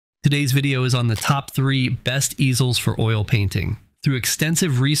Today's video is on the top 3 best easels for oil painting. Through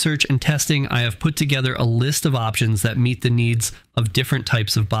extensive research and testing, I have put together a list of options that meet the needs of different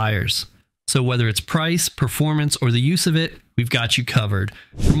types of buyers. So whether it's price, performance, or the use of it, we've got you covered.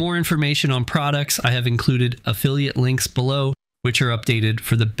 For more information on products, I have included affiliate links below, which are updated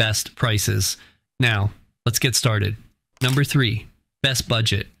for the best prices. Now, let's get started. Number 3, best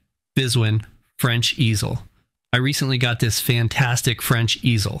budget, Viswin French Easel. I recently got this fantastic French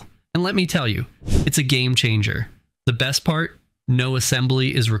easel, and let me tell you, it's a game changer. The best part? No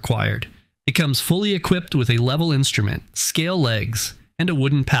assembly is required. It comes fully equipped with a level instrument, scale legs, and a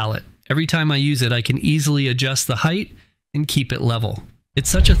wooden pallet. Every time I use it, I can easily adjust the height and keep it level. It's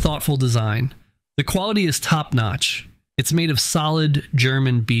such a thoughtful design. The quality is top-notch. It's made of solid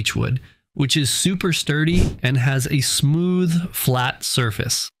German beechwood, which is super sturdy and has a smooth, flat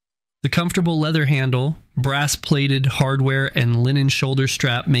surface. The comfortable leather handle, brass-plated hardware, and linen shoulder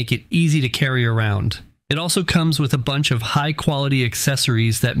strap make it easy to carry around. It also comes with a bunch of high-quality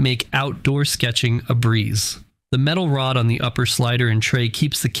accessories that make outdoor sketching a breeze. The metal rod on the upper slider and tray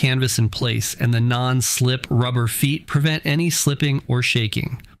keeps the canvas in place, and the non-slip rubber feet prevent any slipping or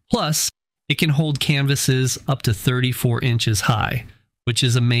shaking. Plus, it can hold canvases up to 34 inches high, which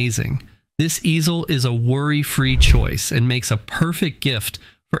is amazing. This easel is a worry-free choice and makes a perfect gift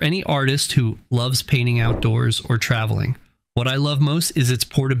for any artist who loves painting outdoors or traveling. What I love most is its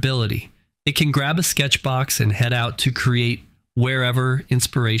portability. It can grab a sketch box and head out to create wherever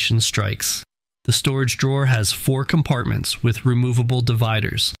inspiration strikes. The storage drawer has 4 compartments with removable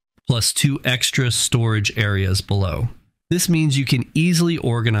dividers, plus 2 extra storage areas below. This means you can easily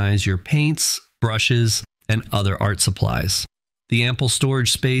organize your paints, brushes, and other art supplies. The ample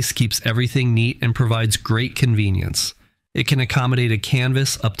storage space keeps everything neat and provides great convenience. It can accommodate a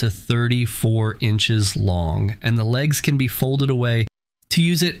canvas up to 34 inches long, and the legs can be folded away to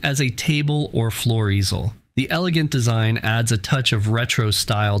use it as a table or floor easel. The elegant design adds a touch of retro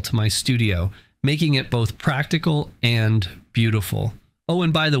style to my studio, making it both practical and beautiful. Oh,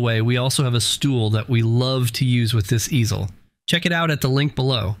 and by the way, we also have a stool that we love to use with this easel. Check it out at the link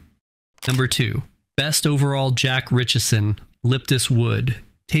below. Number 2, best overall Jack Richeson Lyptus wood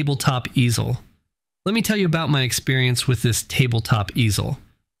tabletop easel. Let me tell you about my experience with this tabletop easel.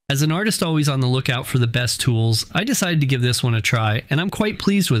 As an artist always on the lookout for the best tools, I decided to give this one a try, and I'm quite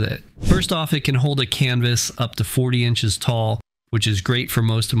pleased with it. First off, it can hold a canvas up to 40 inches tall, which is great for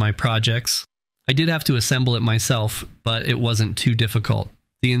most of my projects. I did have to assemble it myself, but it wasn't too difficult.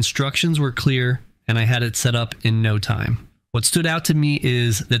 The instructions were clear, and I had it set up in no time. What stood out to me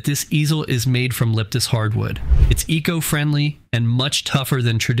is that this easel is made from Lyptus hardwood. It's eco-friendly and much tougher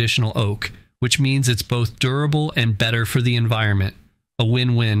than traditional oak, which means it's both durable and better for the environment. A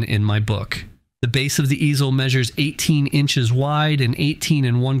win-win in my book. The base of the easel measures 18 inches wide and 18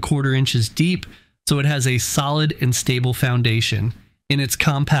 1/4 inches deep, so it has a solid and stable foundation. In its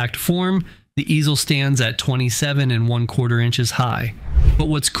compact form, the easel stands at 27 1/4 inches high. But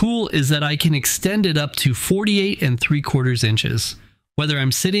what's cool is that I can extend it up to 48 3/4 inches. Whether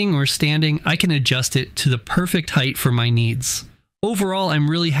I'm sitting or standing, I can adjust it to the perfect height for my needs. Overall, I'm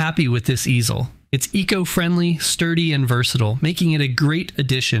really happy with this easel. It's eco-friendly, sturdy, and versatile, making it a great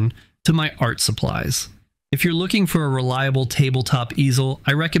addition to my art supplies. If you're looking for a reliable tabletop easel,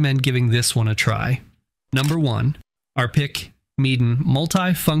 I recommend giving this one a try. Number 1, our pick, Meeden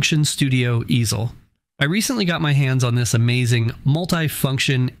Multi-Function Studio Easel. I recently got my hands on this amazing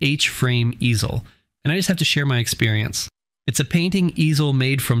multi-function H-frame easel, and I just have to share my experience. It's a painting easel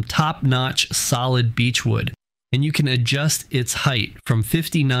made from top-notch solid beechwood, and you can adjust its height from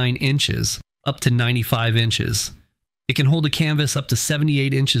 59 inches up to 95 inches. It can hold a canvas up to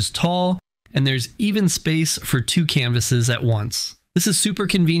 78 inches tall, and there's even space for 2 canvases at once. This is super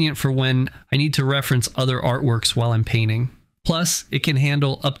convenient for when I need to reference other artworks while I'm painting. Plus, it can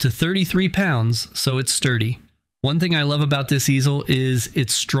handle up to 33 pounds, so it's sturdy. One thing I love about this easel is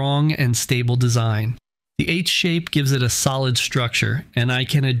its strong and stable design. The H shape gives it a solid structure, and I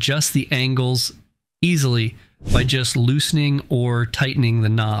can adjust the angles easily by just loosening or tightening the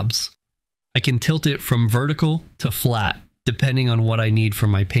knobs. I can tilt it from vertical to flat, depending on what I need for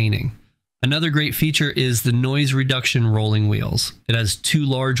my painting. Another great feature is the noise reduction rolling wheels. It has 2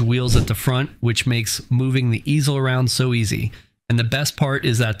 large wheels at the front, which makes moving the easel around so easy. And the best part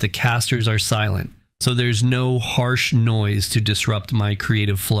is that the casters are silent, so there's no harsh noise to disrupt my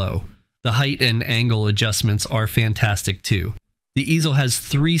creative flow. The height and angle adjustments are fantastic too. The easel has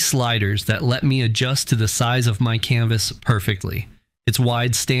 3 sliders that let me adjust to the size of my canvas perfectly. Its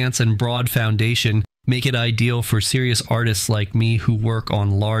wide stance and broad foundation make it ideal for serious artists like me who work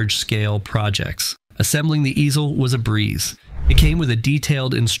on large-scale projects. Assembling the easel was a breeze. It came with a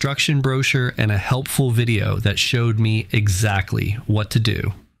detailed instruction brochure and a helpful video that showed me exactly what to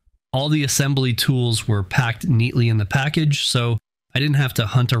do. All the assembly tools were packed neatly in the package, so I didn't have to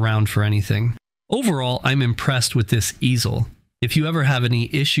hunt around for anything. Overall, I'm impressed with this easel. If you ever have any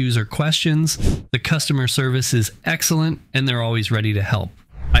issues or questions, the customer service is excellent and they're always ready to help.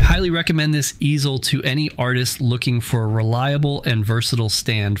 I highly recommend this easel to any artist looking for a reliable and versatile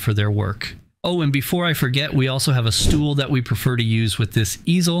stand for their work. Oh, and before I forget, we also have a stool that we prefer to use with this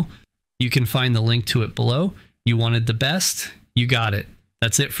easel. You can find the link to it below. You wanted the best? You got it.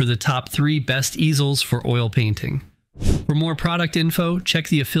 That's it for the top 3 best easels for oil painting. For more product info, check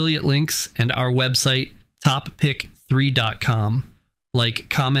the affiliate links and our website, toppick3.com. Like,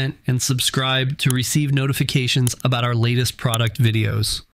 comment, and subscribe to receive notifications about our latest product videos.